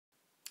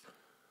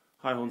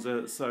Hi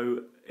Honza,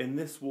 so in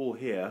this wall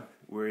here,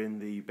 we're in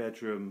the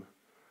bedroom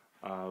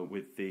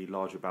with the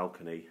larger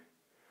balcony.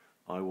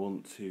 I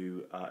want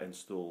to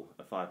install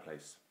a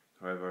fireplace.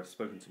 However, I've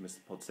spoken to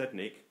Mr.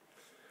 Podsednik,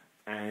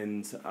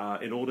 and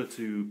in order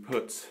to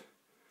put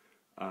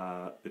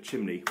the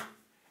chimney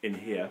in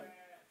here,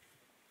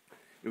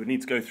 it would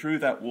need to go through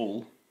that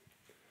wall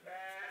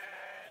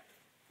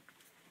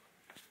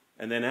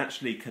and then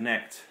actually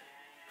connect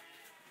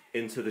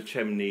into the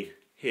chimney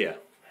here.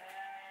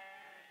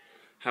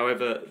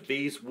 However,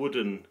 these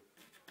wooden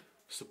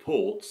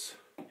supports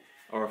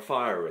are a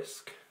fire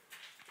risk.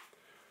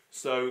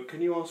 So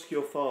can you ask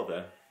your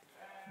father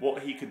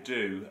what he could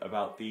do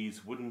about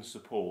these wooden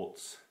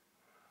supports,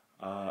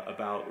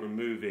 about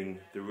removing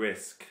the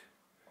risk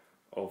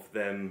of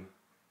them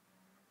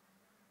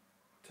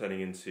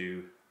turning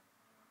into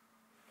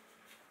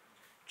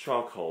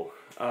charcoal?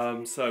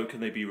 So can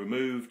they be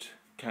removed?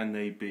 Can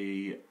they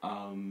be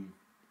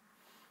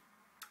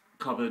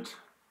covered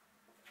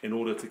in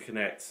order to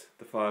connect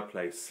the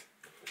fireplace,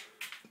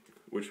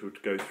 which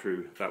would go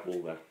through that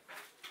wall there?